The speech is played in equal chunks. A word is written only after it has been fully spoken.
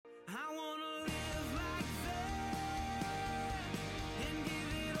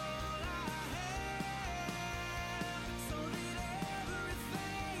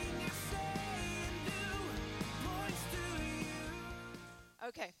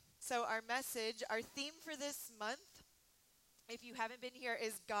So our message, our theme for this month, if you haven't been here,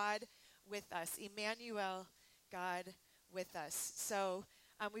 is God with us. Emmanuel, God with us. So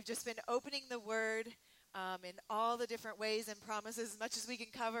we've just been opening the Word in all the different ways and promises, as much as we can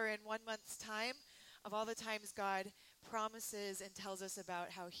cover in 1 month's time, of all the times God promises and tells us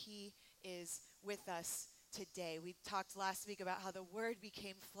about how He is with us today. We talked last week about how the Word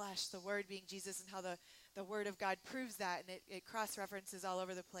became flesh, the Word being Jesus, and how the Word of God proves that, and it cross-references all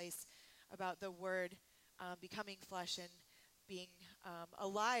over the place about the Word becoming flesh and being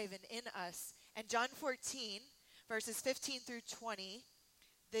alive and in us. And John 14, verses 15 through 20,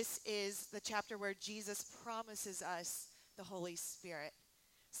 this is the chapter where Jesus promises us the Holy Spirit.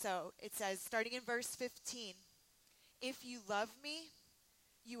 So it says, starting in verse 15, "If you love me,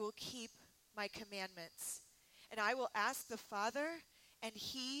 you will keep my commandments. And I will ask the Father, and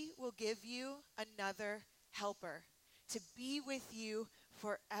He will give you another helper to be with you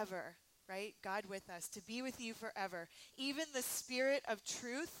forever." Right? God with us, to be with you forever. "Even the Spirit of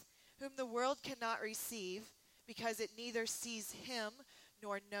truth, whom the world cannot receive, because it neither sees Him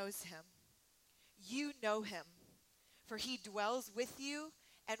nor knows Him. You know Him, for He dwells with you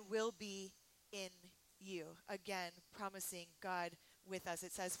and will be in you." Again, promising God with us.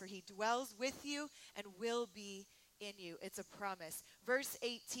 It says, "For He dwells with you and will be in you." It's a promise. Verse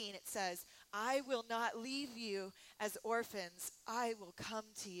 18, it says, "I will not leave you as orphans. I will come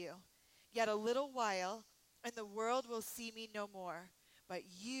to you. Yet a little while, and the world will see me no more, but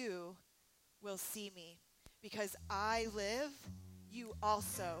you will see me. Because I live, you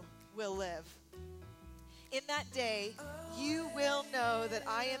also will live. In that day, you will know that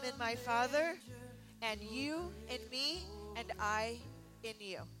I am in my Father, and you in me, and I in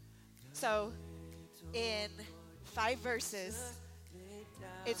you." So, in 5 verses,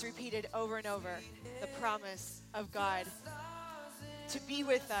 it's repeated over and over, the promise of God to be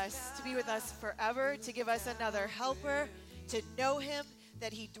with us forever, to give us another helper, to know Him,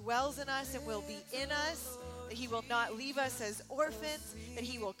 that He dwells in us and will be in us, that He will not leave us as orphans, that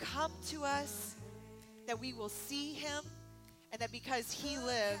He will come to us, that we will see Him, and that because He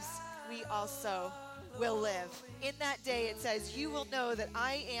lives, we also will live. In that day, it says, "You will know that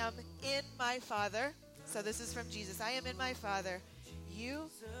I am in my Father." So this is from Jesus. "I am in my Father. You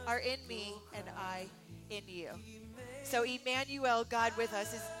are in me, and I in you." So Emmanuel, God with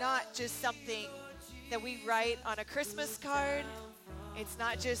us, is not just something that we write on a Christmas card. It's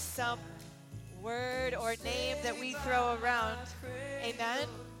not just some word or name that we throw around. Amen?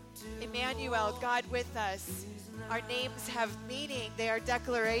 Emmanuel, God with us. Our names have meaning. They are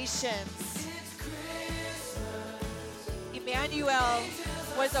declarations. Emmanuel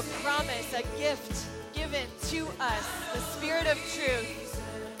was a promise, a gift given to us, the Spirit of truth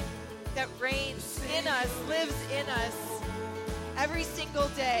that reigns in us, lives in us every single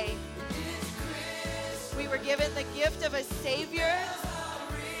day. We were given the gift of a Savior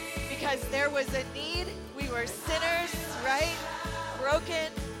because there was a need. We were sinners, right?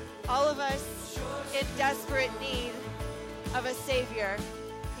 Broken, all of us in desperate need of a Savior.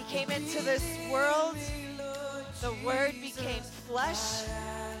 He came into this world. The Word became flesh.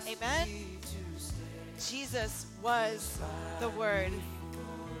 Amen? Jesus was the Word.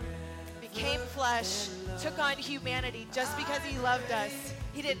 Became flesh, took on humanity just because He loved us.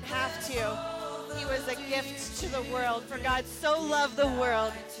 He didn't have to. He was a gift to the world. For God so loved the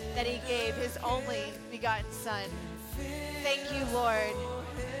world that He gave His only begotten Son. Thank you, Lord.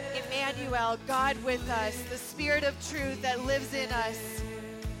 Emmanuel, God with us, the Spirit of truth that lives in us,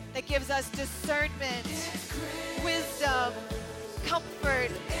 that gives us discernment, wisdom,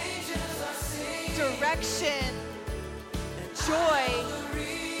 comfort, direction, joy.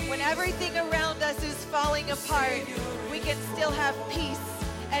 When everything around us is falling apart, we can still have peace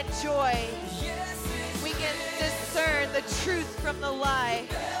and joy. We can discern the truth from the lie.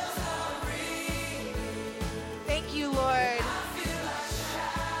 Thank you, Lord.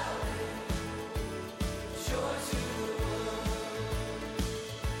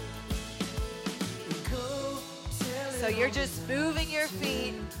 So you're just moving your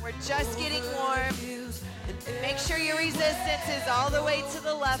feet. We're just getting warm. Make sure your resistance is all the way to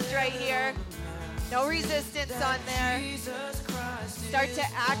the left right here. No resistance on there. Start to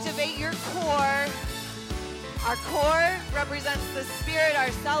activate your core. Our core represents the Spirit,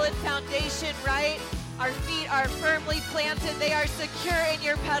 our solid foundation, right? Our feet are firmly planted. They are secure in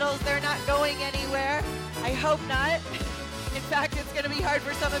your pedals. They're not going anywhere. I hope not. In fact, it's going to be hard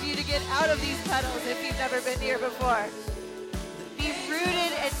for some of you to get out of these pedals if you've never been here before. Be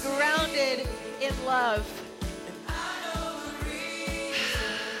rooted and grounded in love.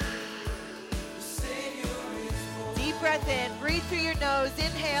 breath in. Breathe through your nose.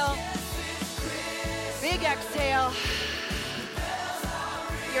 Inhale. Big exhale.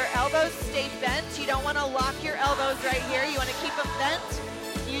 Your elbows stay bent. You don't want to lock your elbows right here. You want to keep them bent.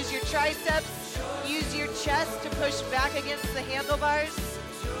 Use your triceps. Use your chest to push back against the handlebars.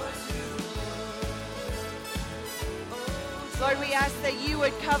 Lord, we ask that you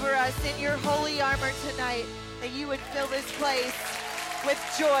would cover us in your holy armor tonight, that you would fill this place with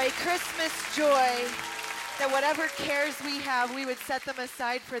joy, Christmas joy, that whatever cares we have, we would set them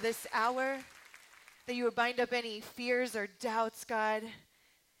aside for this hour, that you would bind up any fears or doubts, God.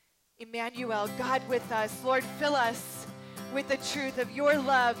 Emmanuel, God with us. Lord, fill us with the truth of your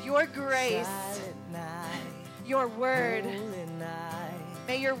love, your grace, your word.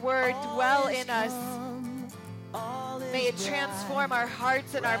 May your word dwell in us. May it transform our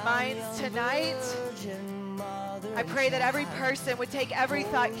hearts and our minds tonight. I pray that every person would take every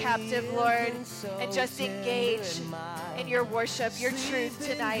thought captive, Lord, and just engage in your worship, your truth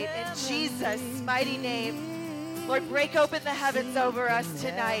tonight. In Jesus' mighty name, Lord, break open the heavens over us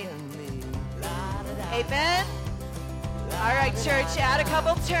tonight. Amen. All right, church, add a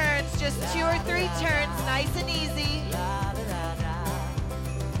couple turns, just 2 or 3 turns, nice and easy.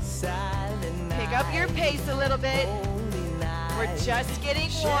 Pick up your pace a little bit. We're just getting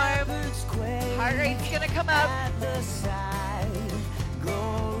warm. Heart rate's gonna come up.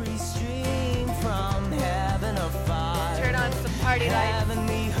 Turn on some party lights.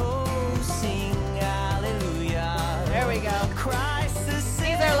 There we go.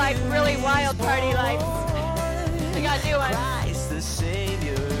 These are like really wild party lights. We got new ones.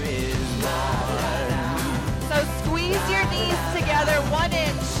 So squeeze your knees together 1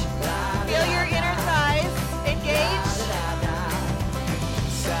 inch. Feel your inner thighs engage.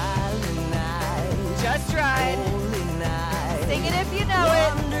 Just ride. Sing it if you know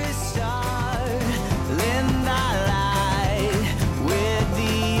it. With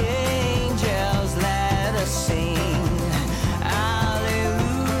the angels, let us sing.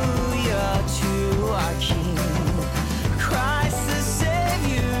 Hallelujah to our King. Christ the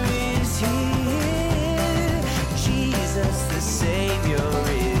Savior is here. Jesus the Savior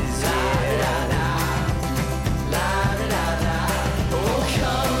is here. Oh,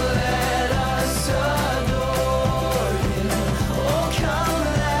 come let us adore Him. Oh, come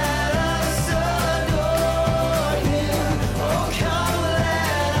let us adore Him. Oh, come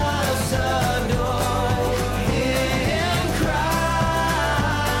let us adore Him,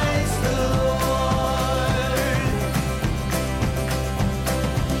 Christ the Lord.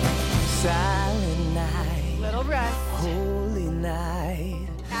 Silent night, little rest, holy night.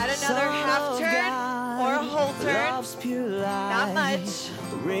 Add another half turn or a whole turn. Not much.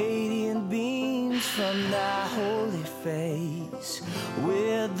 Radiant beams from thy holy face.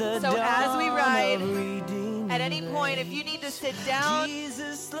 With the so as we ride, at any point, if you need to sit down,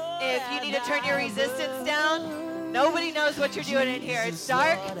 if you need to turn your resistance down, nobody knows what you're doing in here. It's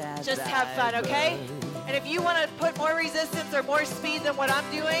dark. Just have fun, okay? And if you want to put more resistance or more speed than what I'm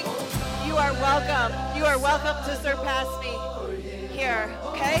doing, you are welcome. You are welcome to surpass me here,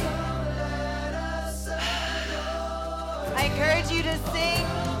 okay? I encourage you to sing.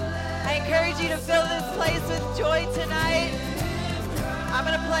 I encourage you to fill this place with joy tonight. I'm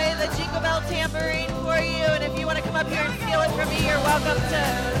going to play the Jingle Bell Tambourine for you, and if you want to come up here and steal it from me, you're welcome to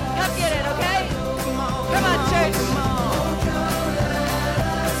come get it, okay? Come on, church.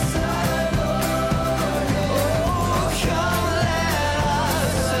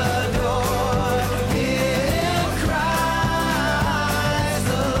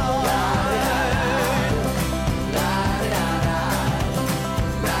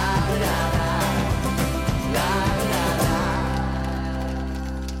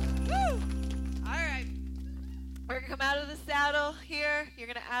 You're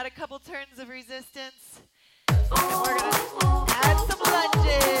going to add a couple turns of resistance. And we're going to add some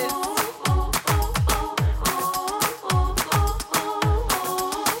lunges.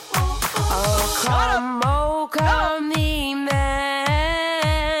 Oh, come, Emmanuel,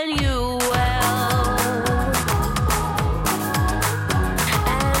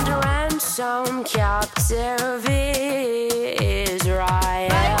 and ransom captive Israel.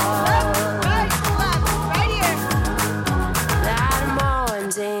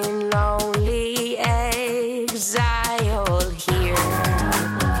 In lonely exile here.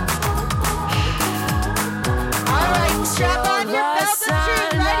 All right, strap on your belt of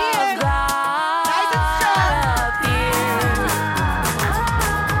truth right here. Nice and strong.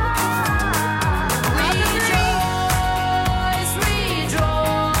 Rejoice,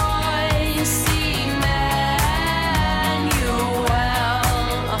 rejoice, Emmanuel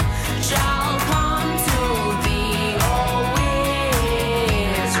shall come to thee.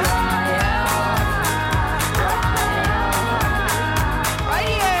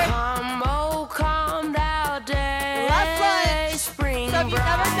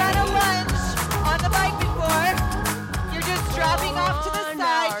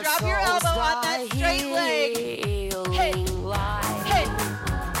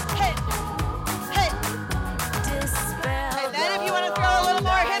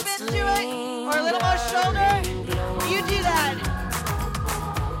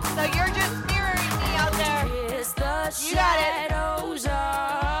 So you're just mirroring me out there. It's the You got it. shadows of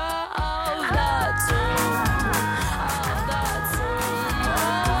the tomb. Oh,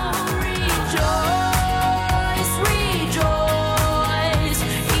 rejoice, rejoice,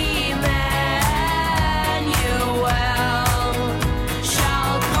 Emmanuel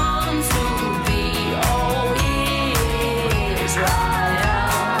shall come to thee, O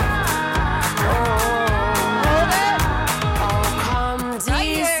Israel. Hold it. Oh, come Right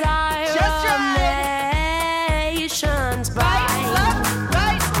here. Just desire right. nations by. Right, left,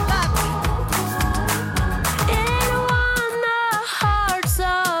 right, left. It won the hearts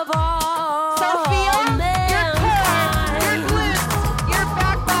of all Sophia, your core, your mankind. glutes, your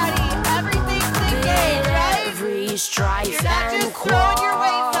back body, everything's engaged, right? Every strife You're not and just throwing your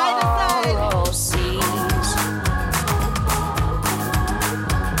weight side to side. quarrel cease,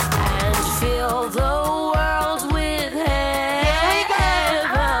 and fill the world with Here we go.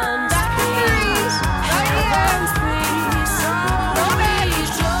 heaven's That's three. peace. Right here. Heaven's peace. Oh,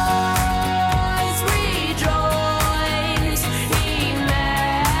 rejoice, rejoice, Emmanuel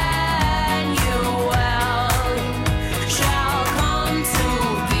shall come to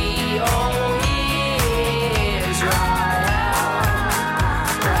thee, O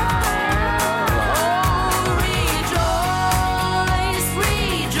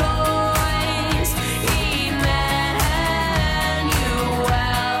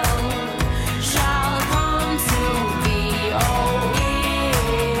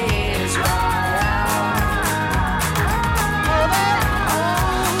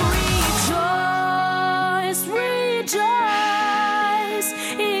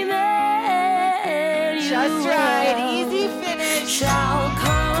Just right. Easy finish. shall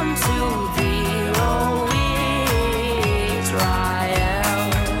come to thee, O Israel.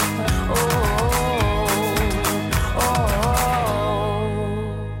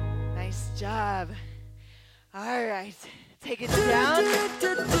 Oh. Nice job. All right. Take it down.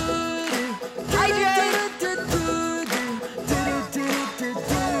 Hydrate.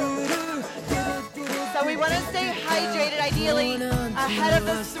 So we want to stay hydrated, ideally ahead of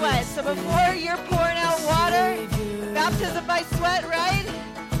the sweat. So before you're pouring out water, baptism by sweat, right?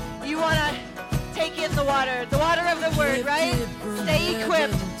 You want to take in the water of the word, right? Stay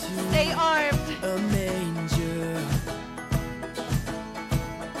equipped, stay armed. A manger.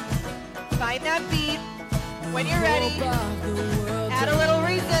 Find that beat. When you're ready, add a little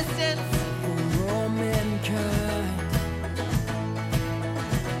resistance. For all mankind.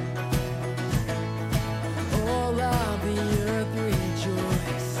 All of the earth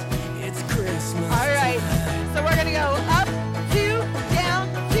rejoice. It's Christmas. All right. So we're going to go up, two, down,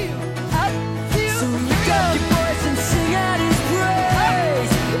 two, up, two, So lift up your voice and sing out His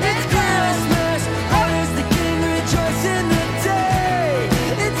praise. It's Christmas. All is the King, rejoice in the day.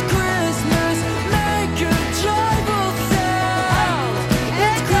 It's Christmas. Make a joyful sound.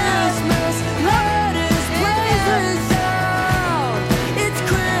 It's Christmas. Let His praise resound. It's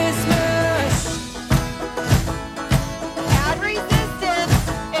Christmas. add resistance.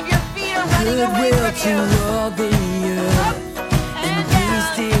 If your feet are running away Goodwill from to you, all the earth. up and Peace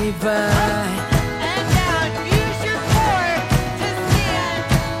down, divine. and down. Use your core to stand.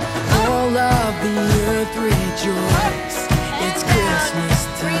 All of the earth rejoice. It's Christmas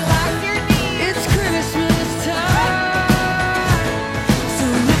time. Relax your knees. It's Christmas time. So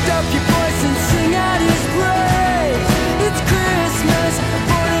lift up your voice and sing out His praise. It's Christmas.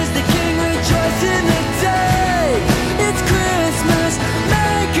 Born is the King, rejoice in the day. It's Christmas.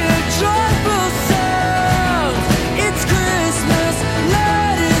 Make a joyful sound. It's Christmas.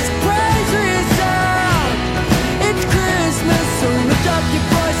 Let His praise resound.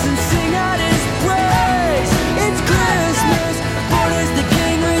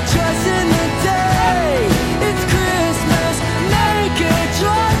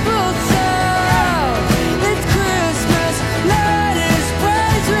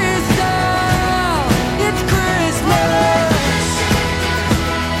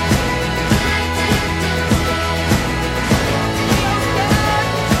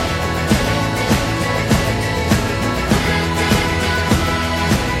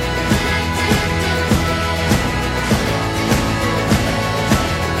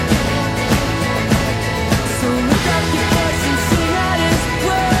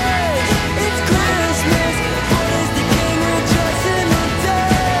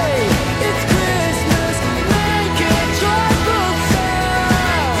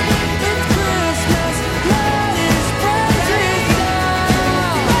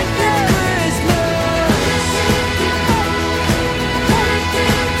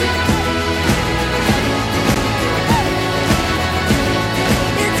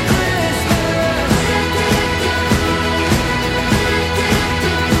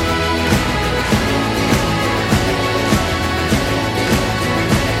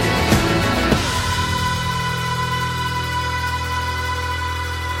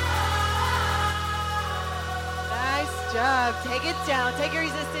 job. Take it down. Take your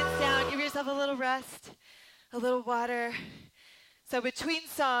resistance down. Give yourself a little rest, a little water. So between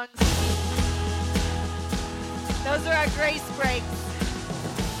songs, those are our grace breaks.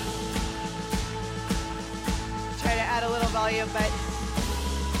 Try to add a little volume, but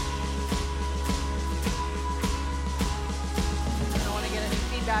I don't want to get any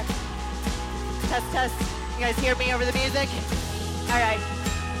feedback. Test, test. You guys hear me over the music? All right.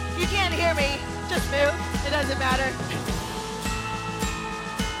 If you can't hear me, just move. It doesn't matter.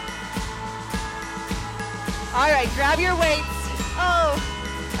 All right, grab your weights. Oh,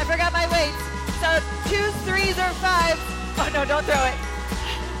 I forgot my weights. So 2s, 3s, or 5s. Oh no, don't throw it.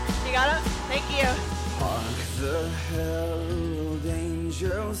 You got them? Thank you. Hark the herald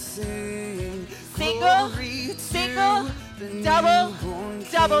angels sing. Single, Glory single, to the double, newborn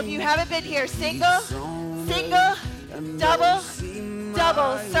double. If King. you haven't been here, single, single, And double, mercy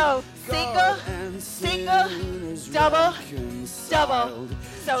double. my So single, God and single, sinners double, reconciled. double.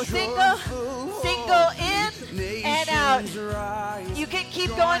 So single, Joyful single in and out. nations rise. You can keep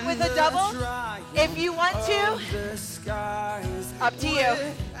going with a double if you want to. The skies Up to you.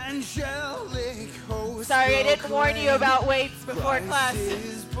 with angelic hosts Sorry, I didn't warn you proclaim about weights before Christ class.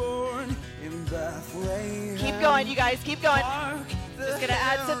 is born in Bethlehem. Keep going, you guys. Keep going. Hark the Just gonna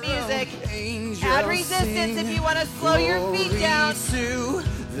add some music. herald angels Add resistance if sing. you want to slow your feet Glory down. to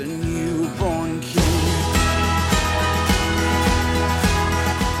the newborn King.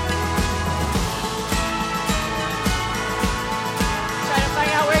 Trying to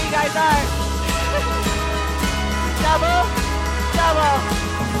find out where you guys are. Double, double,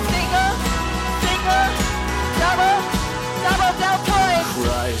 single, single, double, double deltoid.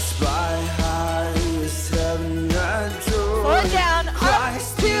 Christ by highest heaven adored. Slow it down. Up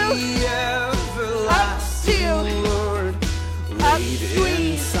Christ to, the everlasting Lord. up, Late in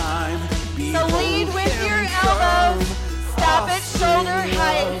squeeze. time, So lead behold with your him elbows. come, Stop at shoulder offspring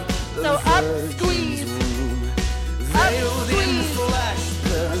height. of the So up, Virgin's squeeze. womb. Up, Veiled in squeeze. flesh,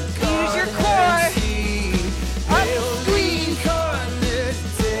 the Use your Godhead core. seen. Up, Veiled squeeze. incarnate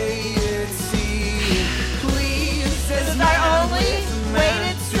deity. Please This as is our man only with weighted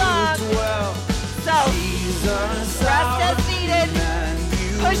man to song. dwell. So Jesus, rest as needed.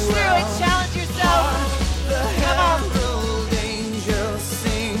 Push through it. Challenge yourself. Come on. Herald angels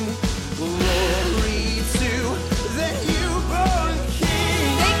sing glory to the newborn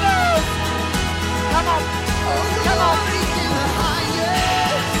King. Singles. Come on. Come on. Glory in the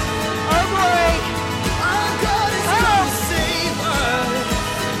highest. Oh, glory. Our God is Come come on. to save us.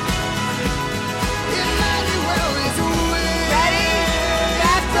 Emmanuel is with Ready?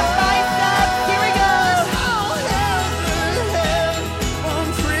 Back to biceps. Here we go. All heaven, on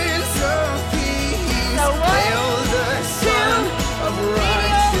Prince of Peace. So one, Hail the Son of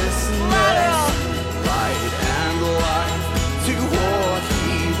righteousness. lateral. Light and life to what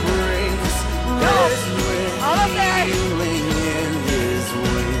he brings. Go. Risen with Almost there. healing in his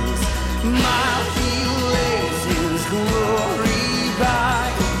wings. Mild he lays his glory by.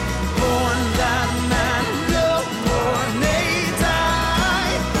 Born that man no more may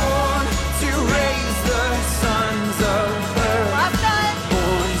die. Born to raise the sons of earth. Last time.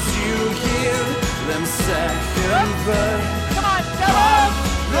 Born to give them second birth. Come on. Double.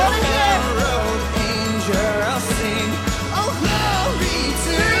 Roll it here. Herald angels sing, oh glory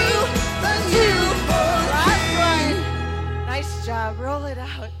to the newborn Last King. one. Nice job. Roll it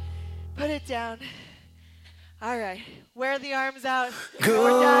out. Put it down. All right. Wear the arms out. We're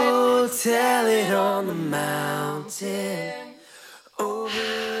done. Go tell it on the mountain,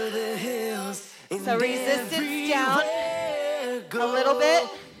 over the hills, and So resistance down everywhere. a little bit.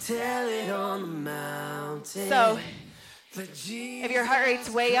 Tell it on the mountain. So For Jesus if your heart rate's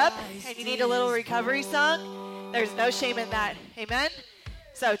way up and you need a little recovery song, there's no shame in that. Amen?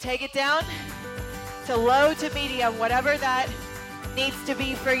 So take it down to low to medium, whatever that needs to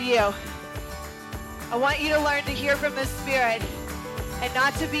be for you. I want you to learn to hear from the Spirit and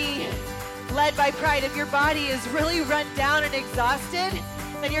not to be led by pride. If your body is really run down and exhausted,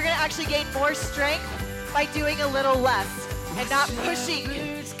 then you're going to actually gain more strength by doing a little less and not pushing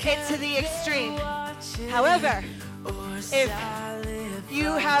it to the extreme. However, if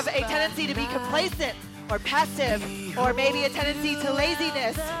you have a tendency to be complacent or passive, or maybe a tendency to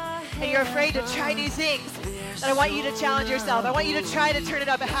laziness, and you're afraid to try new things, then I want you to challenge yourself. I want you to try to turn it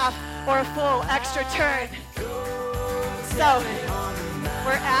up a half or a full extra turn. So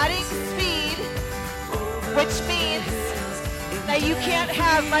we're adding speed, which means that you can't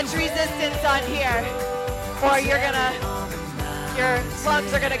have much resistance on here, or your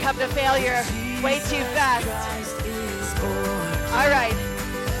lungs are gonna come to failure way too fast. All right.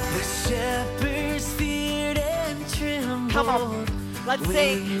 The shepherds feared and trembled. Come on, let's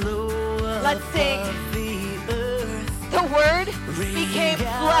sing. Let's sing. The Word became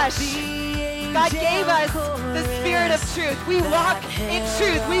flesh. God gave us the Spirit of truth. We walk in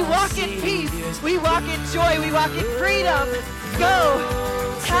truth. We walk in peace. We walk in joy. We walk in freedom. Go,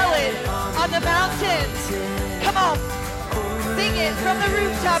 tell it on the mountains. Come on, sing it from the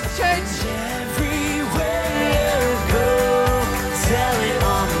rooftop, church. Everywhere you go, tell it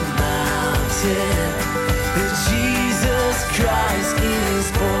on the mountain that Jesus Christ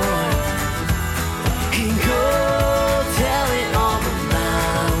is born. And go tell it on the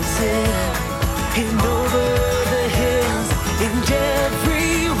mountain and over the hills and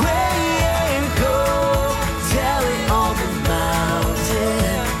everywhere you go, tell it on the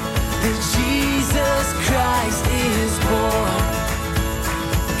mountain that Jesus Christ is born.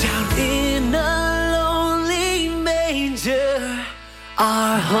 Down in a lonely manger,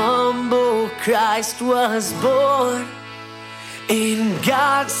 our humble Christ was born. And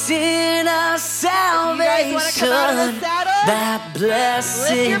God sent us salvation, that blessed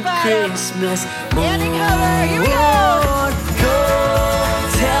Christmas Standing cover, here we go. morn. Go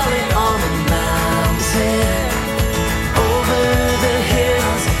tell it on the mountain, over the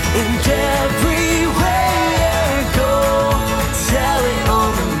hills, and everywhere you go, tell it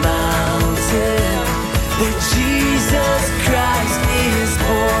on the mountain that Jesus Christ is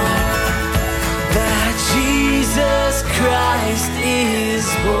born, that Jesus Christ is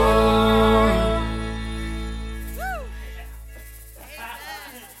born.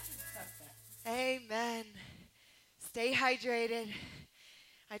 Amen. Stay hydrated.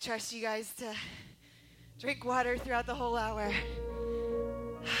 I trust you guys to drink water throughout the whole hour.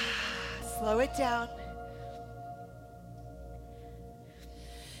 Slow it down.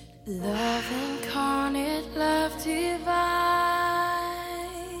 Love incarnate, love divine.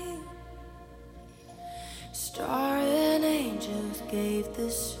 Star and angels gave the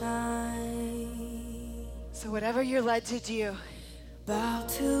sign. So whatever you're led to do, Bow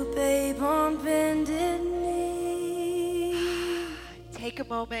to babe on bended knee. take a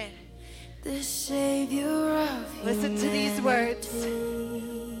moment. The Savior of Listen to these words.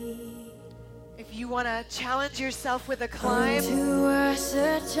 humanity. If you want to challenge yourself with a climb, To us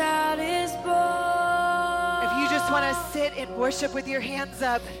a child is born. if you just want to sit and worship with your hands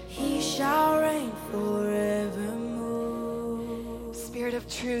up, He shall reign forevermore. Spirit of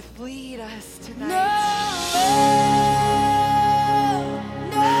truth, lead us No, tonight.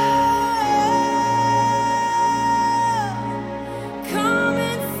 come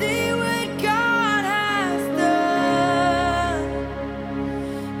and see what God has done.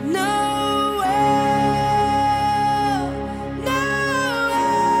 No,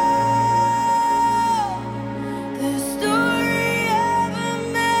 the story of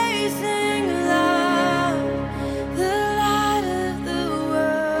amazing love, the light of the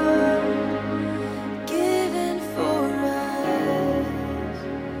world, given for us.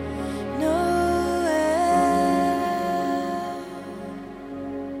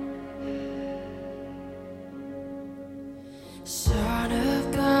 Son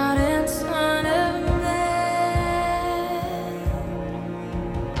of God and Son of Man,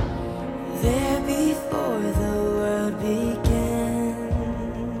 there before the world began,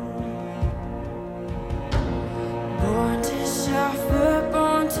 born to suffer,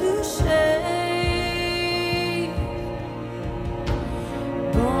 born to save,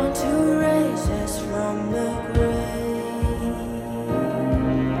 born to raise us from the grave.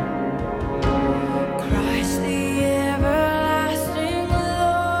 Christ the everlasting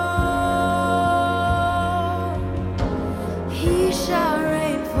Lord, He shall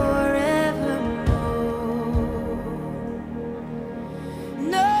reign forevermore.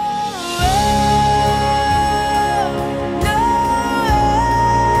 No,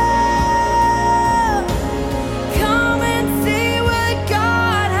 come and see what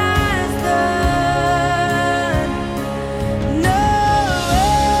God has done. No,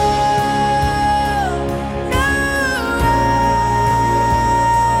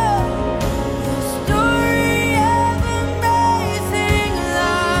 the story of amazing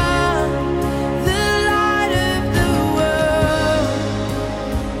love, the light of the world,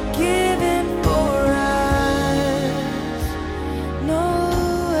 given for us.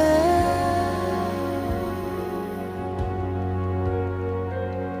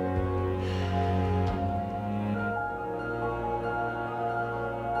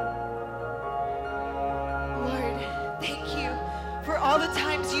 Lord, thank you for all the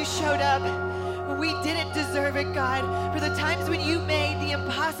times you showed up when we didn't deserve it, God. For the times when you made the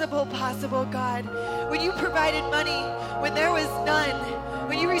impossible possible, God. When you provided money when there was none.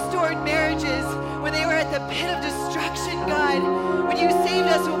 When you restored marriages when when they were at the pit of destruction, God, when you saved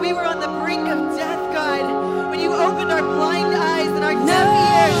us when we were on the brink of death, God, when you opened our blind eyes and our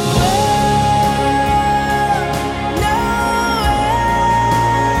deaf ears.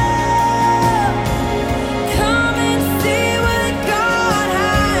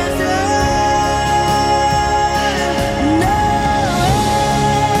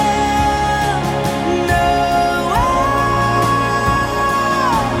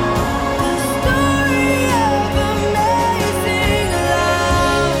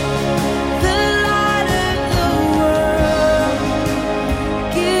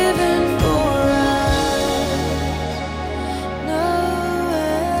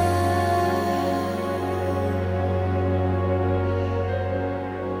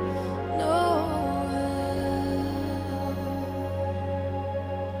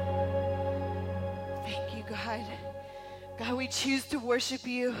 God, we choose to worship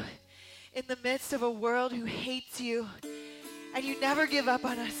you in the midst of a world who hates you. And you never give up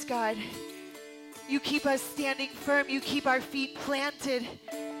on us, God. You keep us standing firm. You keep our feet planted.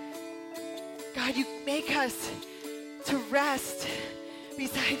 God, you make us to rest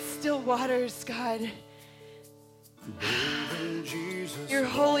beside still waters, God. Your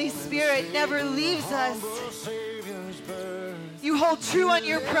Holy Spirit never leaves us. You hold true on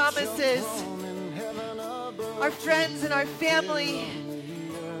your promises. Our friends and our family,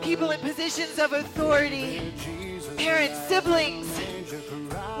 people in positions of authority, parents, siblings,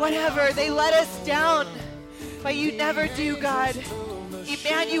 whatever, they let us down, but you never do, God.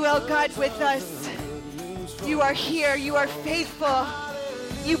 Emmanuel, God with us. You are here. You are faithful.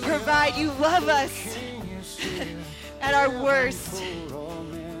 You provide. You love us at our worst.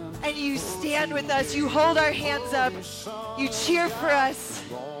 And you stand with us. You hold our hands up. You cheer for us.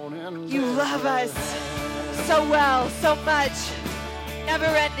 You love us so well, so much. Never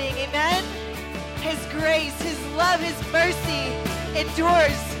ending. Amen? His grace, His love, His mercy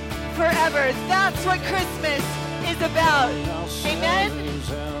endures forever. That's what Christmas is about. Amen?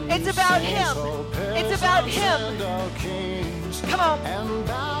 It's about Him. It's about Him. Come on.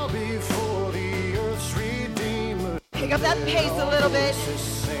 Pick up that pace a little bit.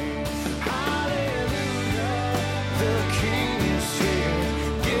 The King is here.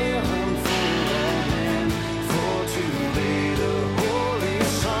 Give Him full for today the Holy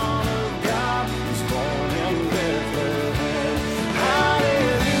Son of God is born in Bethlehem.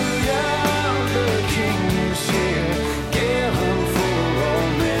 Hallelujah, the King is here. Give Him full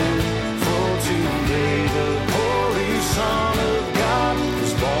for today the Holy Son of God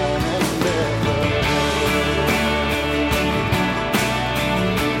is born in Bethlehem.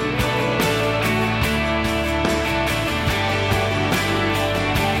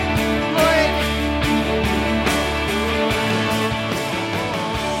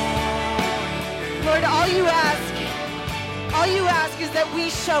 All you ask is that we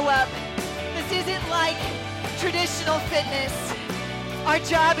show up. This isn't like traditional fitness. Our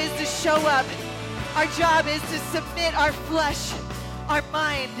job is to show up. Our job is to submit our flesh, our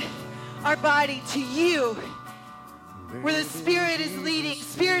mind, our body to you, where the Spirit is leading,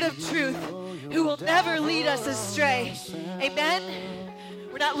 Spirit of truth, who will never lead us astray. Amen?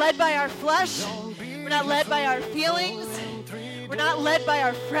 We're not led by our flesh. We're not led by our feelings. We're not led by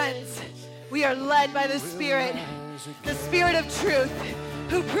our friends. We are led by the Spirit of truth,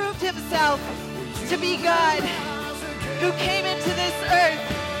 who proved Himself to be God, who came into this earth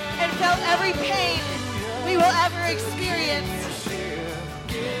and felt every pain we will ever experience.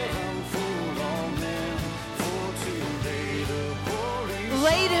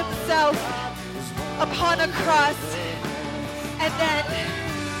 Laid Himself upon a cross and then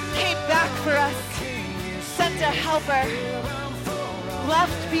came back for us, sent a helper,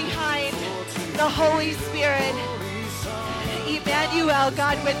 left behind the Holy Spirit, Emmanuel,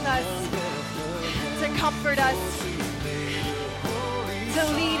 God with us, to comfort us, to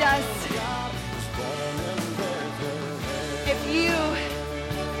lead us. If you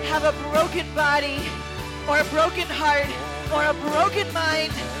have a broken body or a broken heart or a broken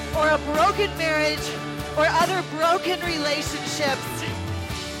mind or a broken marriage or other broken relationships,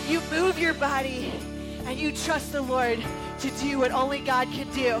 you move your body and you trust the Lord to do what only God can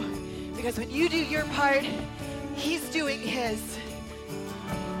do. Because when you do your part, He's doing His.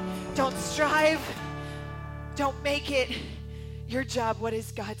 Don't strive. Don't make it your job. What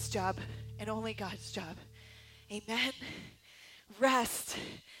is God's job? And only God's job. Amen. Rest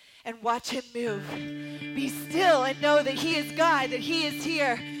and watch Him move. Be still and know that He is God, that He is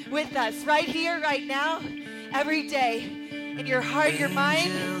here with us, right here, right now, every day. In your heart, your mind,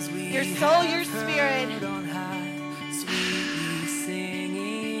 your soul, your spirit.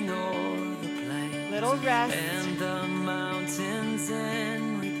 little rest. And the mountains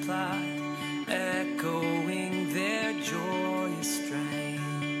in reply, echoing their joyous strain.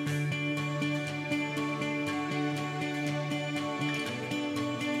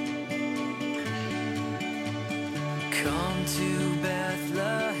 Come to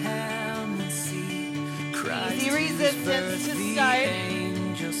Bethlehem and see Christ. Easy resistance to the start.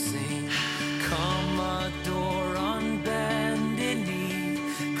 angels sing. Come adore on bended knee,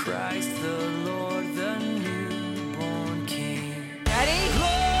 Christ the Lord, the newborn King. Ready?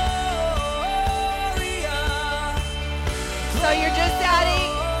 Gloria, So you're just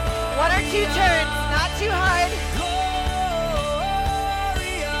adding 1 or 2 turns, not too hard.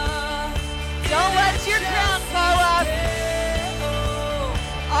 Gloria, Don't let your crown fall off.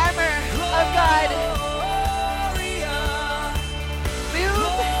 Armor of God.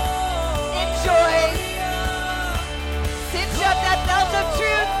 Move in joy. Cinch up that belt of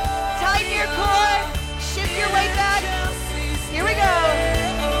truth. Tighten your core. Shift your weight back. Here we go.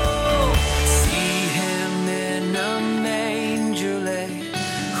 See him in a manger laid,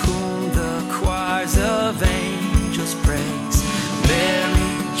 whom the choirs of angels praise. Mary,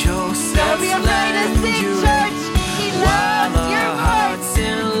 Joseph, Don't be afraid to sing, church. He loves your voice. hearts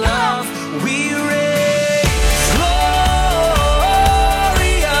in love we raise.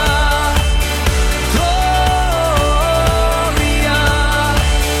 Gloria, Gloria,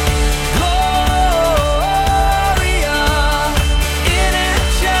 Gloria, in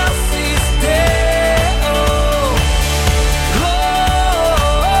excelsis Deo.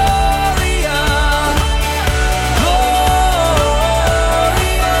 Gloria,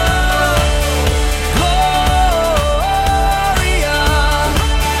 Gloria,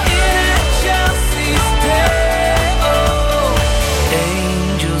 in excelsis Deo.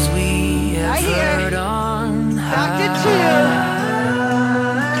 Angels we have Right here. heard on Back to high.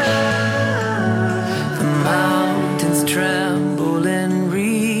 The mountains tremble in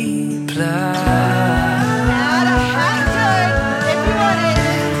reply. Add a half turn if you want it.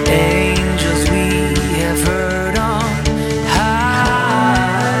 Angels we have heard on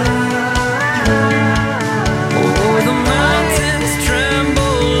high. Oh, the mountains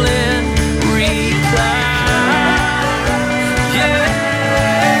tremble in reply. Yeah.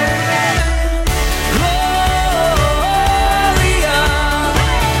 Gloria,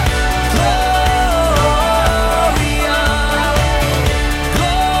 Gloria,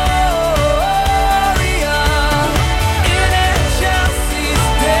 Gloria, in excelsis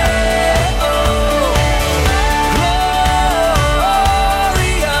Deo.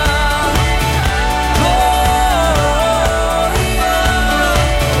 Gloria,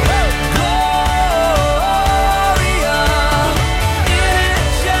 Gloria, in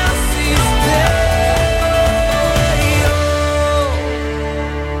excelsis Deo.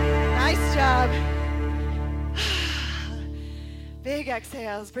 Nice job. Big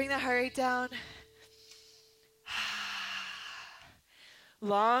exhales. Bring the heart rate down.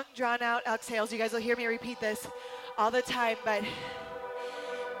 Long, drawn out exhales. You guys will hear me repeat this all the time, but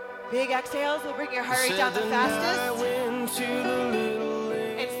big exhales will bring your heart rate down the fastest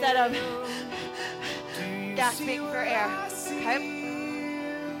instead of gasping for air. Okay?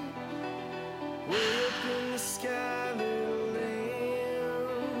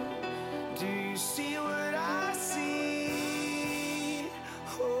 Do you see what I see?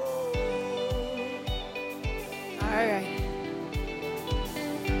 All right.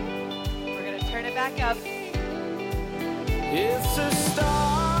 We're going to turn it back up. It's a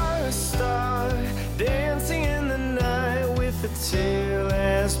star dancing in the night with a tail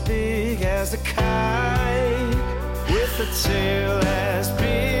as big as a kite. With a tail as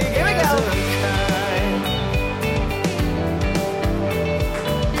big Here we as go. a kite.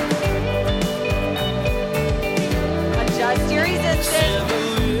 Adjust your resistance.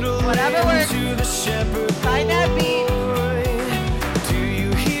 Whatever works. To the shepherd Find that beat. boy. Do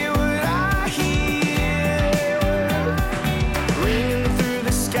you hear what I hear? Ringing through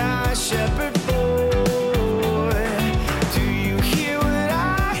the sky, shepherd boy. Do you hear what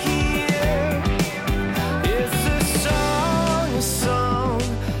I hear? It's a song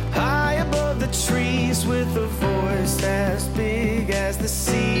high above the trees, with a voice as big as the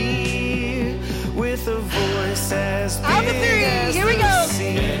sea. With a voice as big Out the three. as Here we the go.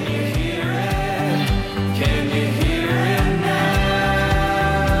 sea. Can you hear it? Can you hear it now?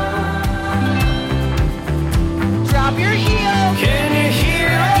 Drop your heel. Can you hear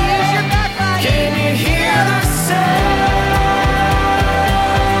it? Use your back body. Can you hear the sound?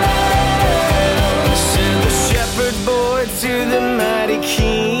 Send the shepherd boy to the mighty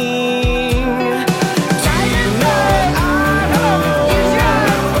king. Do you know I know? Use your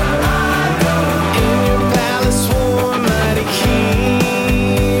In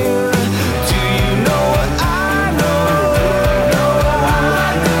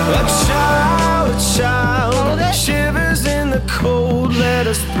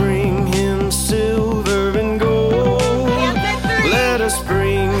Let us bring him silver and gold. Let us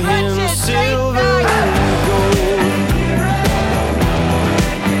bring him silver and gold.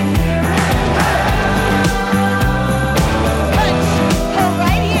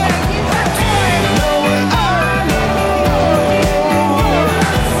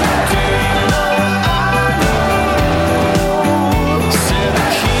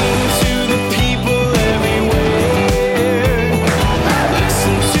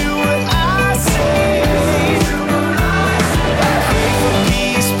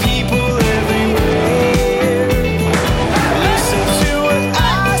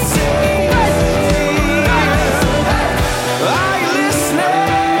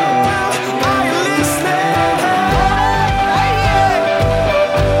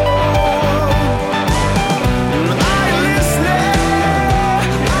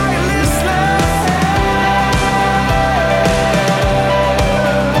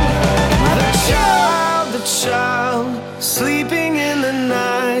 Sleeping in the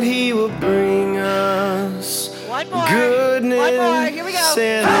night, he will bring us One more. goodness. One more. Here we go.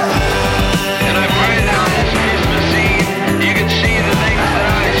 and And I pray now this Christmas Eve, you can see the things that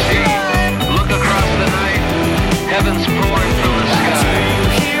I see. Look across the night, heaven's pouring from the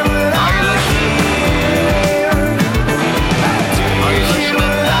sky. hear what Are you listening? Are you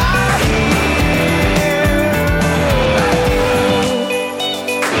listening?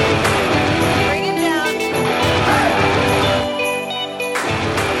 Bring it down.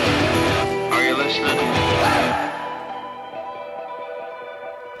 Are you listening?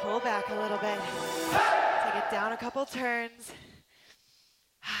 Pull back a little bit. Take it down a couple turns.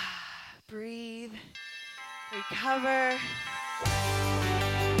 Breathe. Recover.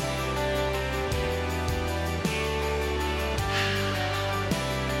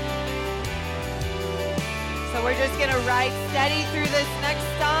 So we're just gonna ride steady through this next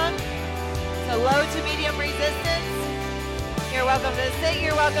song. So low to medium resistance. You're welcome to sit,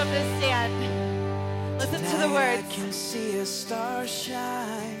 you're welcome to stand. Listen to the words. I can see a star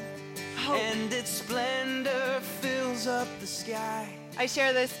shine, Hope. and its splendor fills up the sky. I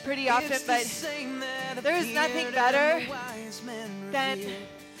share this pretty often, It's the but same that there is appeared nothing and better the wise men than revealed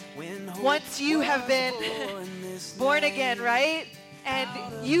when hope once you have was been born this born night. again, right? And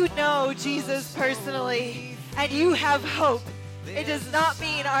you know Jesus personally, and you have hope. It does not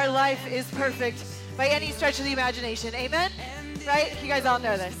mean our life is perfect by any stretch of the imagination. Amen? Right? You guys all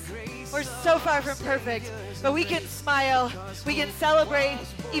know this. We're so far from perfect, but we can smile. We can celebrate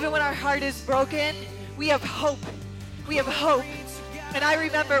even when our heart is broken. We have hope. We have hope. And I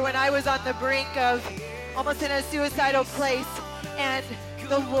remember when I was on the brink of almost in a suicidal place, and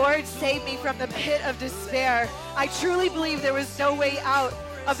the Lord saved me from the pit of despair. I truly believe there was no way out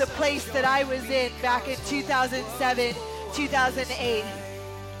of the place that I was in back in 2007, 2008.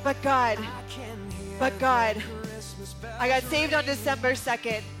 But God, I got saved on December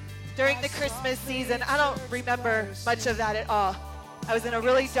 2nd during the Christmas season. I don't remember much of that at all. I was in a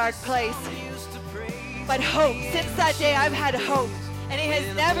really dark place. But hope, since that day I've had hope, and it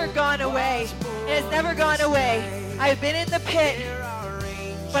has never gone away. It has never gone away. I've been in the pit,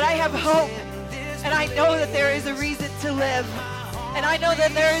 but I have hope, and I know that there is a reason to live, and I know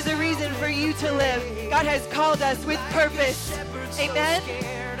that there is a reason for you to live. God has called us with purpose. Amen?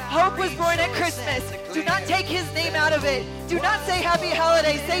 Hope was born at Christmas. Do not take his name out of it. Do not say happy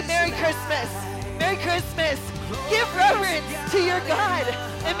holidays. Say Merry Christmas. Merry Christmas. Give reverence to your God.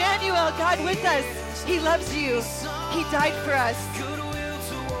 Emmanuel, God with us. He loves you. He died for us.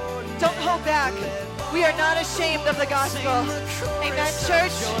 Don't hold back. We are not ashamed of the gospel. Amen,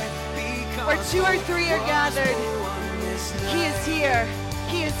 church? Where 2 or 3 are gathered, he is here.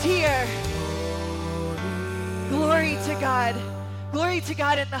 He is here. Glory to God. Glory to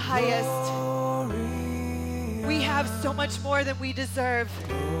God in the highest. We have so much more than we deserve.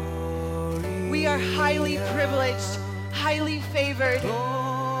 We are highly privileged, highly favored,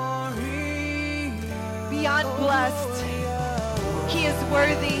 beyond blessed. He is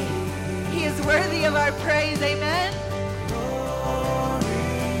worthy. He is worthy of our praise. Amen.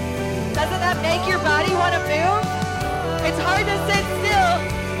 Doesn't that make your body want to move? It's hard to sit still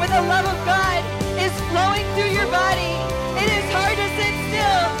when the love of God is flowing through your body. It is hard to sit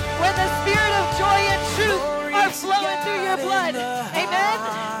still when the spirit of joy and truth are flowing through your blood. Amen.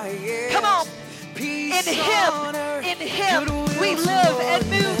 Come on. In Him, we live and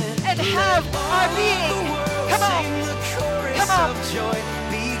move and have our being. Come on. Come on.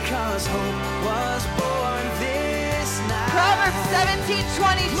 Because hope was born this night. Proverbs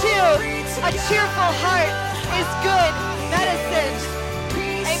 17:22. A cheerful heart is good medicine.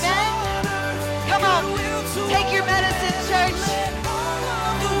 Amen. Come on. Take your medicine, church.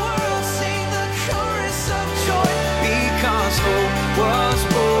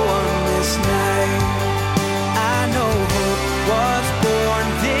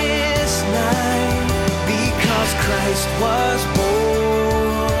 was born.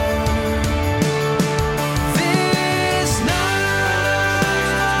 This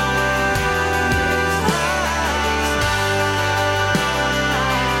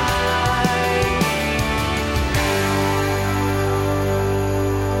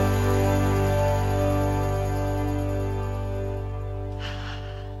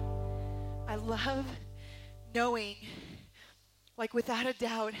I love knowing, like without a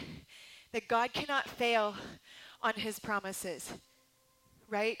doubt, that God cannot fail on his promises,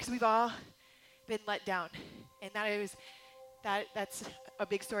 right? Because we've all been let down. And that's a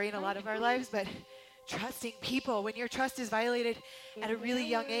big story in a lot of our lives, but trusting people, when your trust is violated at a really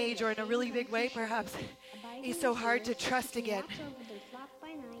young age or in a really big way perhaps, it's so hard to trust again.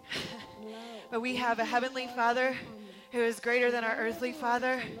 But we have a heavenly Father who is greater than our earthly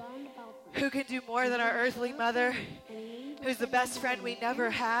father, who can do more than our earthly mother, who's the best friend we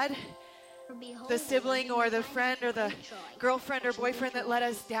never had, the sibling or the friend or the girlfriend or boyfriend that let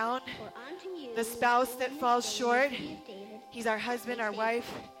us down, the spouse that falls short. He's our husband, our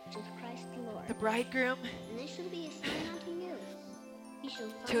wife, the bridegroom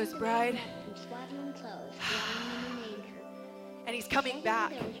to his bride. And he's coming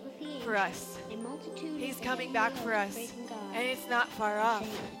back for us. He's coming back for us. And it's not far off.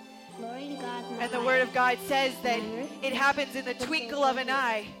 And the Word of God says that it happens in the twinkle of an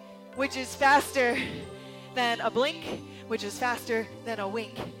eye, which is faster than a blink, which is faster than a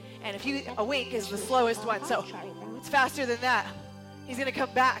wink. And a wink is the slowest one, so it's faster than that. He's going to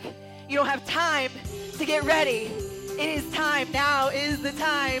come back. You don't have time to get ready. It is time. Now is the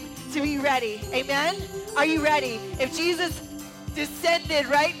time to be ready. Amen? Are you ready? If Jesus descended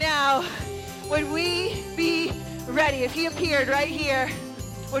right now, would we be ready? If he appeared right here,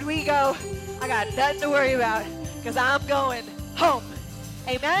 would we go, I got nothing to worry about because I'm going home?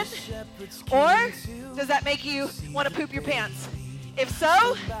 Amen? Or does that make you want to poop your pants? If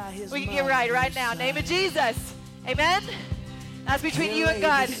so, we can get right now. Name of Jesus. Amen? That's between you and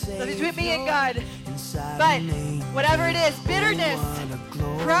God. That's between me and God. But whatever it is, bitterness,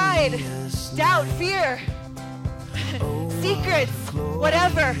 pride, doubt, fear, secrets,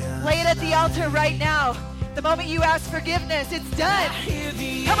 whatever, lay it at the altar right now. The moment you ask forgiveness, it's done.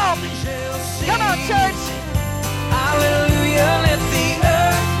 Come on. Come on, church. Hallelujah, let the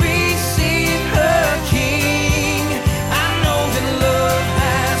earth receive her King. I know that love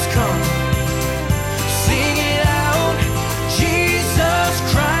has come. Sing it out. Jesus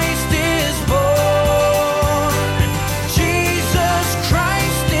Christ is born. Jesus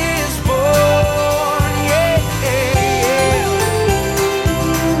Christ is born. Yeah.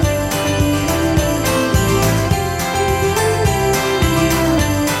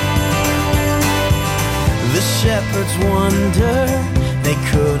 The shepherds wonder,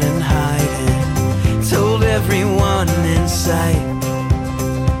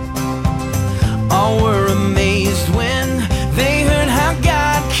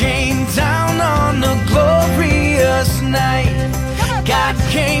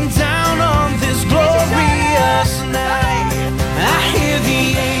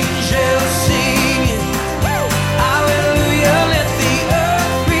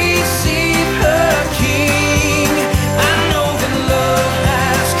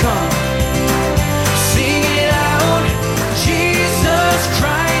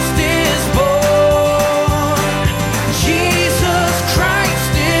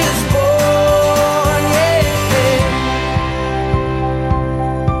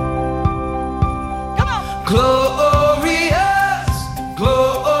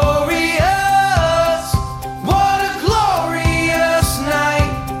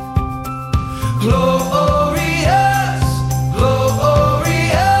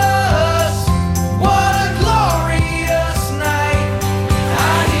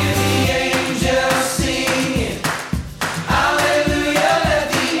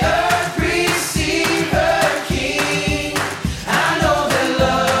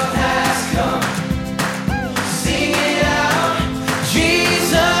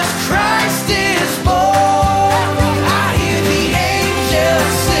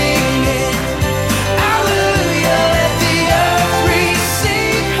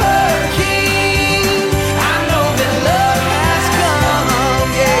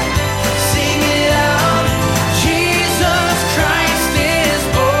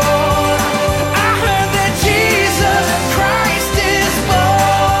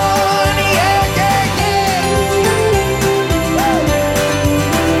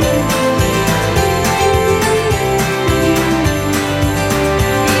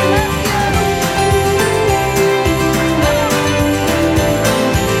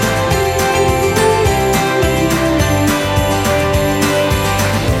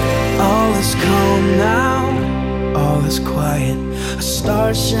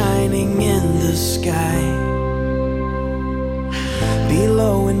 star shining in the sky.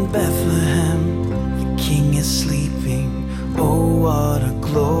 Below in Bethlehem, the king is sleeping. Oh, what a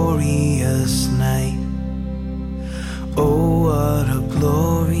glorious night. Oh, what a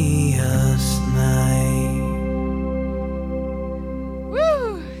glorious night.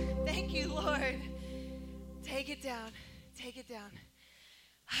 Woo! Thank you, Lord. Take it down. Take it down.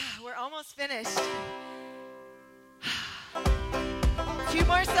 We're almost finished. Two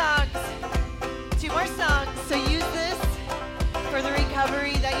more songs. Two more songs. So use this for the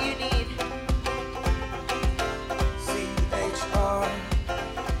recovery that you need.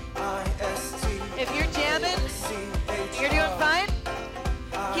 CHRIST. If you're jamming, you're doing fine.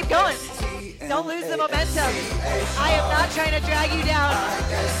 Keep going. Don't lose the momentum. I am not trying to drag you down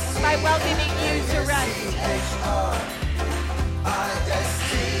by welcoming you to rest.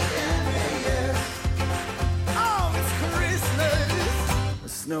 Oh, it's Christmas. The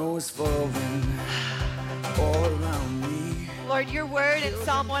snow is falling all around me. Lord, your word in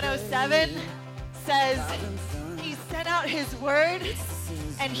Psalm 107 says he sent out his word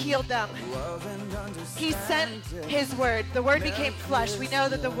and healed them. He sent his word. The word became flesh. We know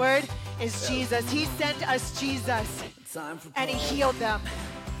that the word is Jesus. He sent us Jesus and he healed them.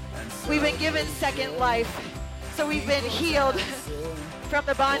 We've been given second life. So we've been healed from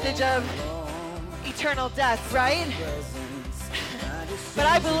the bondage of eternal death, right? But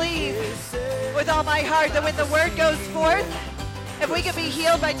I believe with all my heart that when the word goes forth, if we can be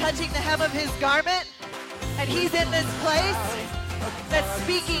healed by touching the hem of his garment, and he's in this place, that's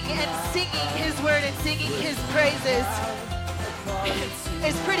speaking and singing his word and singing his praises,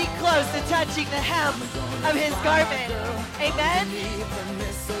 is pretty close to touching the hem of his garment. Amen?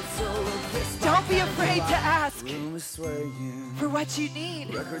 Don't be afraid to ask for what you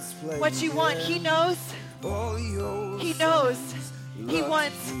need, what you want. He knows. He knows. He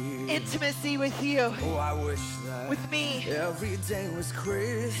wants intimacy with you, with me. Every day was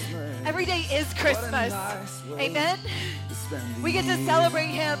Christmas. Every day is Christmas. Amen? We get to celebrate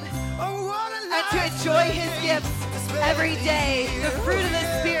him and to enjoy his gifts every day. The fruit of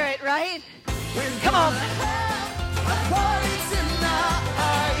the Spirit, right? Come on.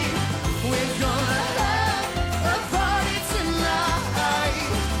 We're gonna have a party tonight.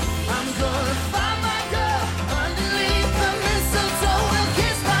 I'm gonna find my girl underneath the mistletoe. We'll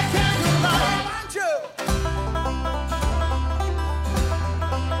kiss by candlelight.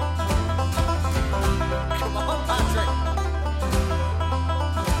 Come on, Patrick.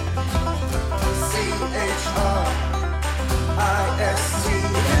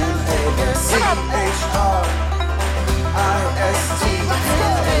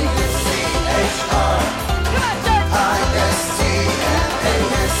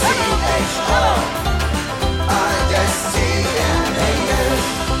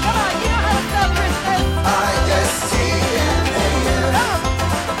 Come on, you know how to spell Christmas.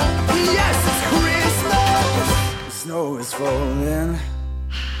 Yes, it's Christmas. The snow is falling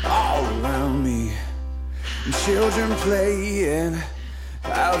all around me, and children playing,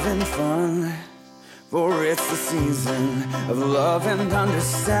 having fun. For it's the season of love and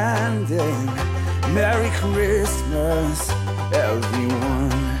understanding. Merry Christmas,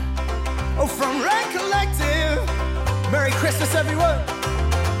 everyone. Oh, from Red Collective, Merry Christmas, everyone.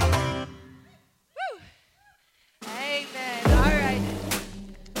 Amen. All right.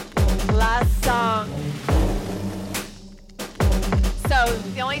 Last song. So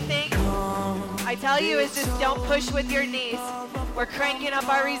the only thing I tell you is just don't push with your knees. We're cranking up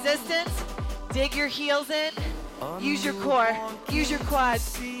our resistance. Dig your heels in. Use your core. Use your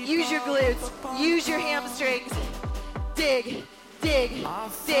quads. Use your glutes. Use your hamstrings. Dig. Dig.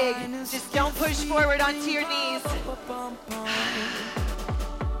 Dig. Just don't push forward onto your knees.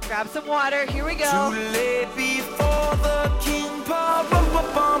 Grab some water. Here we go. Too late before the king.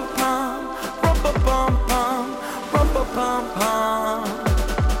 Rum-pa-pum-pum. Rum-pa-pum-pum. Rum-pa-pum-pum.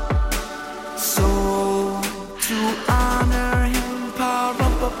 So to honor him,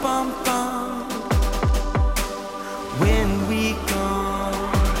 rum-pa-pum-pum. When we go.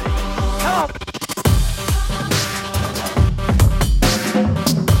 Oh.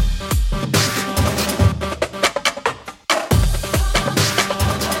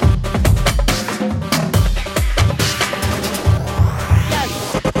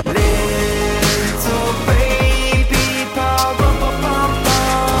 Little baby, rum-pa-pum-pum.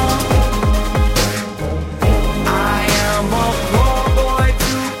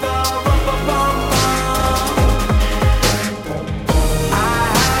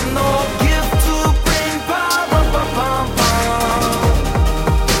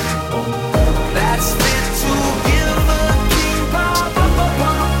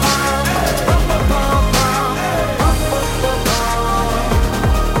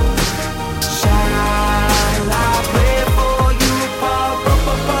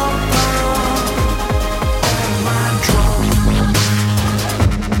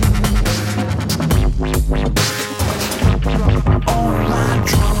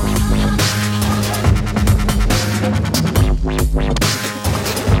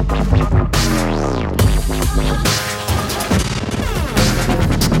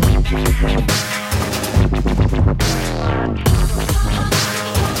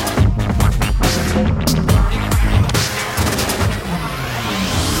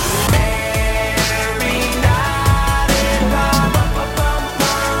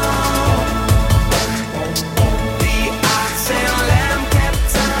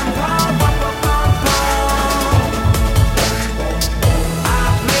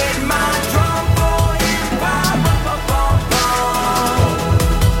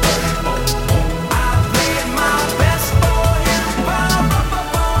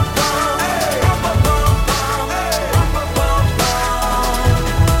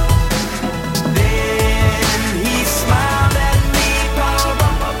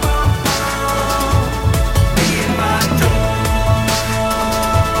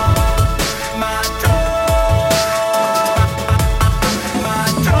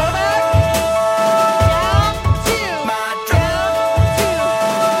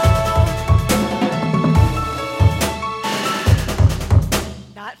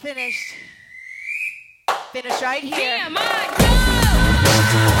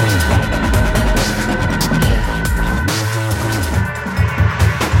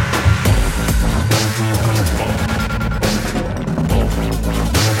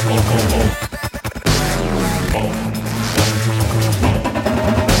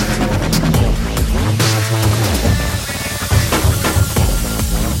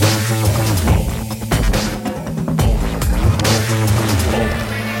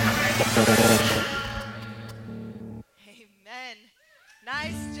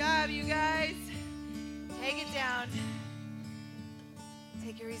 Nice job, you guys. Take it down.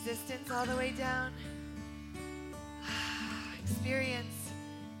 Take your resistance all the way down. Experience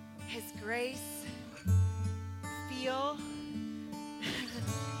His grace.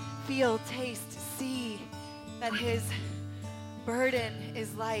 Feel, taste, see that His burden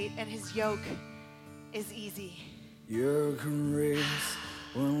is light and His yoke is easy. Your grace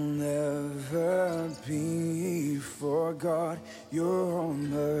will never be forgot. Your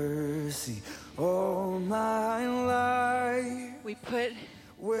mercy all my life We put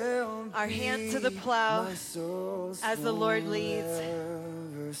will our hand to the plow as the Lord leads.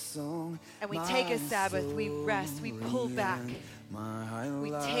 And we take a Sabbath, we rest, we pull back.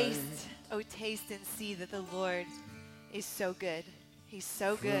 We taste, oh taste and see that the Lord is so good. He's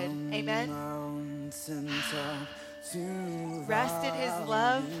so good. Amen. Rest in His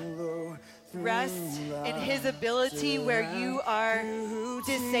love. Rest in His ability where you are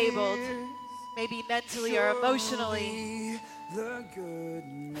disabled, maybe mentally or emotionally,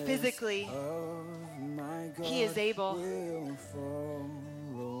 physically. He is able.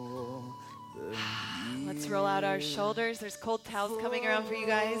 Let's roll out our shoulders. There's cold towels coming around for you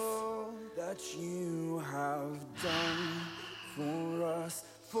guys. That you have done for us,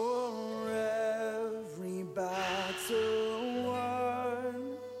 for every battle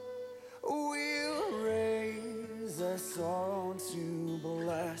won. We'll raise a song to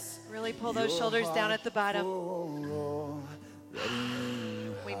bless. Really pull those shoulders down at the bottom.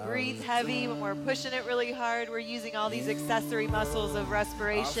 We breathe heavy when we're pushing it really hard. We're using all these accessory muscles of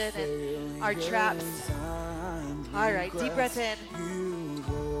respiration and our traps. All right, deep breath in.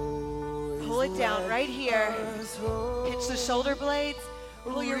 Pull it down right here. Pinch the shoulder blades.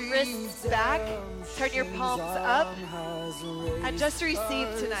 Pull your wrists back. Turn your palms up. And just receive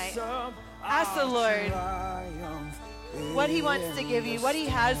tonight. Ask the Lord what He wants to give you, what He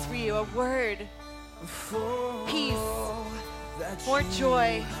has for you. A word, peace, more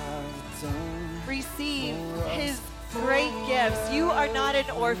joy. Receive His great gifts. You are not an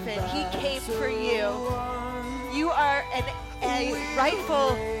orphan. He came for you. You are a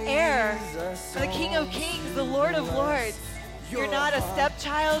rightful heir for the King of Kings, the Lord of Lords. You're not a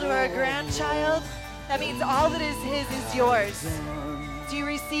stepchild or a grandchild. That means all that is His is yours. Do you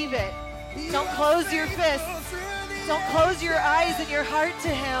receive it? Don't close your fists. Don't close your eyes and your heart to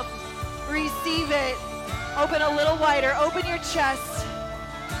Him. Receive it. Open a little wider. Open your chest.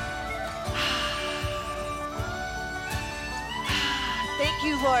 Thank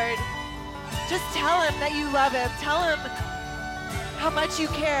you, Lord. Just tell Him that you love Him. Tell Him how much you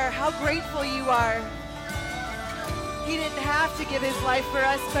care, how grateful you are. He didn't have to give His life for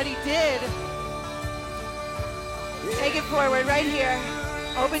us, but He did. Take it forward right here.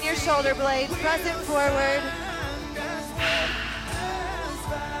 Open your shoulder blades. Press it forward.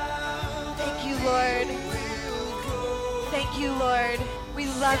 Thank you, Lord. Thank you, Lord. We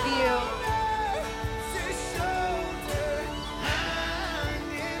love you.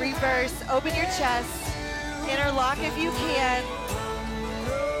 Reverse. Open your chest. Interlock if you can.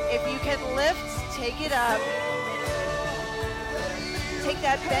 If you can lift, take it up. Take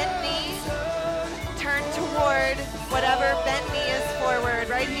that bent knee. Turn toward whatever bent knee is forward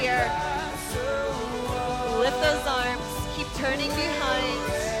right here. Lift those arms. Keep turning behind.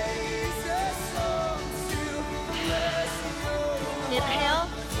 Inhale.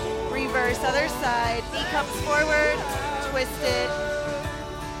 Reverse. Other side. Knee comes forward. Twist it.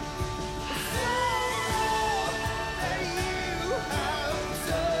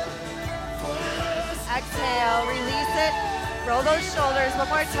 Exhale, release it. Roll those shoulders one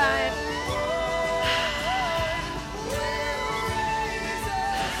more time.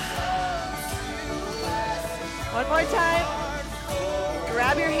 One more time.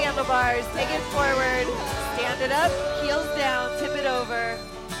 Grab your handlebars, take it forward. Stand it up, heels down, tip it over.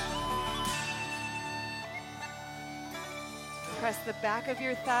 Press the back of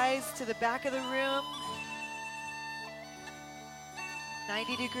your thighs to the back of the room.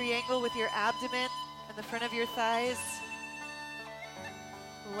 90-degree angle with your abdomen and the front of your thighs.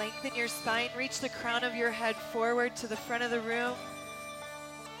 Lengthen your spine, reach the crown of your head forward to the front of the room.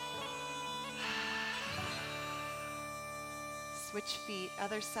 Switch feet,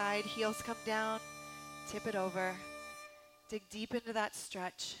 other side, heels come down, tip it over. Dig deep into that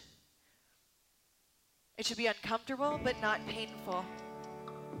stretch. It should be uncomfortable, but not painful.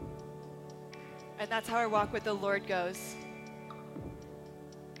 And that's how our walk with the Lord goes.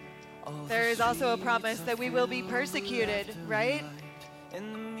 There is also a promise that we will be persecuted, right?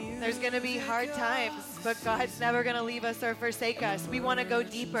 There's going to be hard times, but God's never going to leave us or forsake us. We want to go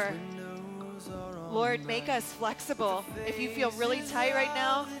deeper. Lord, make us flexible. If you feel really tight right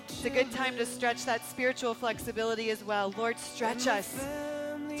now, it's a good time to stretch that spiritual flexibility as well. Lord, stretch us.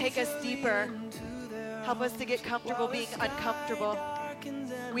 Take us deeper. Help us to get comfortable being uncomfortable.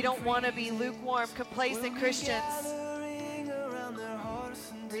 We don't want to be lukewarm, complacent Christians.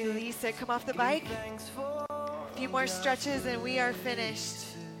 Release it. Come off the bike. A few more stretches and we are finished.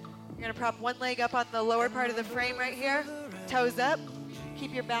 You're going to prop one leg up on the lower part of the frame right here. Toes up.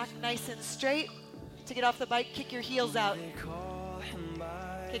 Keep your back nice and straight. To get off the bike, kick your heels out.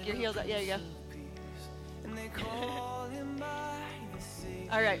 Kick your heels out. Yeah, you go.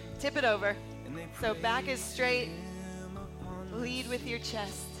 All right, tip it over. So back is straight. Lead with your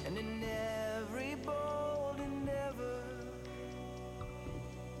chest. Did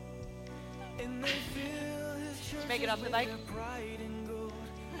you make it off the bike?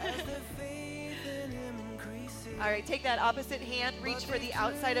 All right, take that opposite hand, reach for the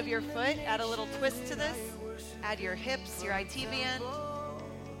outside of your foot, add a little twist to this, add your hips, your IT band.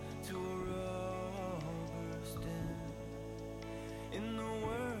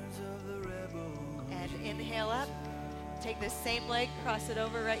 And inhale up, take this same leg, cross it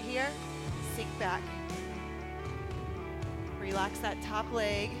over right here, sink back. Relax that top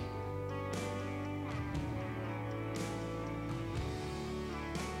leg.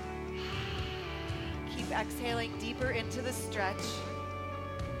 Exhaling deeper into the stretch.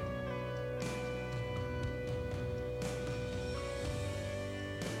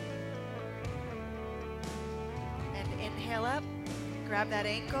 And inhale up, grab that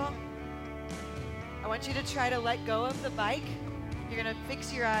ankle. I want you to try to let go of the bike. You're going to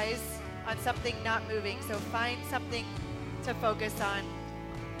fix your eyes on something not moving. So find something to focus on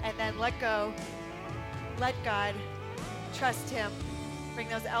and then let go. Let God. Trust Him. Bring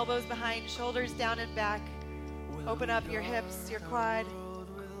those elbows behind, shoulders down and back. Open up your hips, your quad,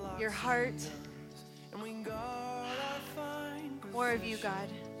 your heart. More of you, God.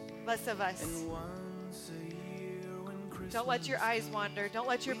 Less of us. Don't let your eyes wander. Don't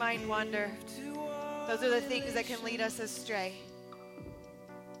let your mind wander. Those are the things that can lead us astray.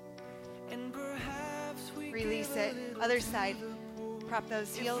 Release it. Other side. Prop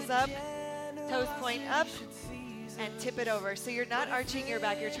those heels up. Toes point up. And tip it over. So you're not arching your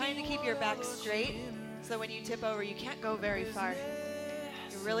back. You're trying to keep your back straight so when you tip over, you can't go very far.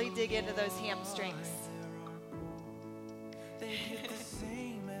 You really dig into those hamstrings.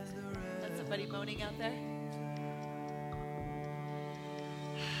 That's somebody moaning out there.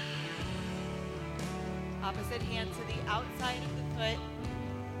 Opposite hand to the outside of the foot.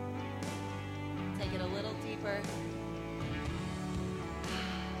 Take it a little deeper.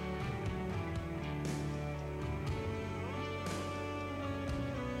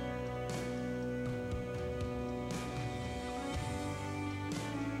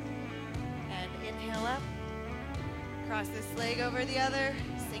 Inhale up, cross this leg over the other,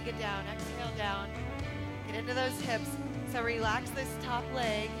 sink it down, exhale down, get into those hips. So relax this top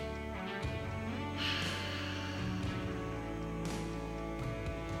leg.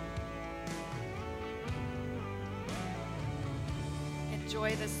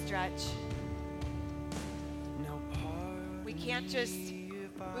 Enjoy the stretch. We can't just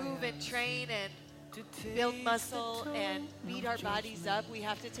move and train and build muscle and beat our bodies up. We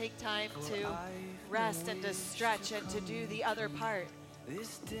have to take time to rest and to stretch and to do the other part.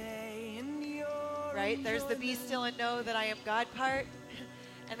 Right? There's the be still and know that I am God part,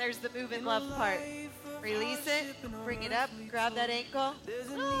 and there's the move and love part. Release it, bring it up, grab that ankle.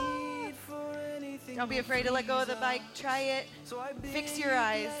 Don't be afraid to let go of the bike. Try it. Fix your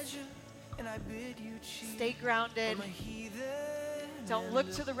eyes. Stay grounded. Don't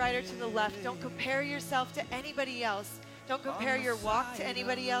look to the right or to the left. Don't compare yourself to anybody else. Don't compare your walk to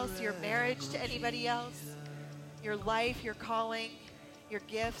anybody else, your marriage to anybody else, your life, your calling, your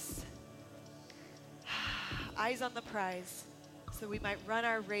gifts. Eyes on the prize so we might run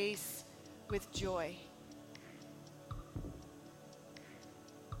our race with joy.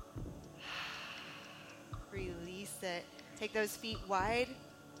 Release it. Take those feet wide.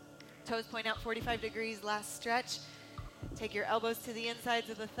 Toes point out 45 degrees. Last stretch. Take your elbows to the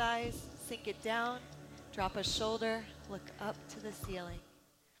insides of the thighs, sink it down, drop a shoulder, look up to the ceiling.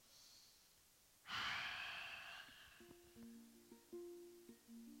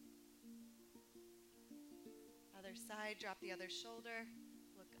 Other side, drop the other shoulder,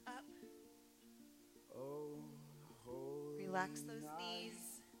 look up. Relax those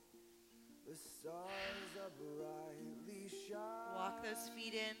knees. Walk those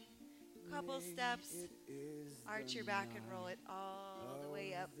feet in. Couple steps, arch your back and roll it all the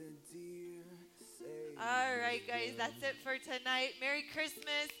way up. All right, guys, that's it for tonight. Merry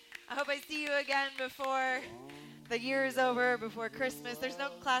Christmas. I hope I see you again before the year is over, before Christmas. There's no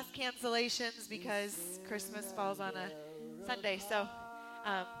class cancellations because Christmas falls on a Sunday. So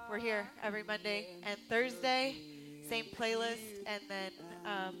we're here every Monday and Thursday, same playlist, and then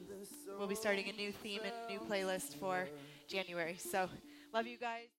we'll be starting a new theme and new playlist for January. So love you guys.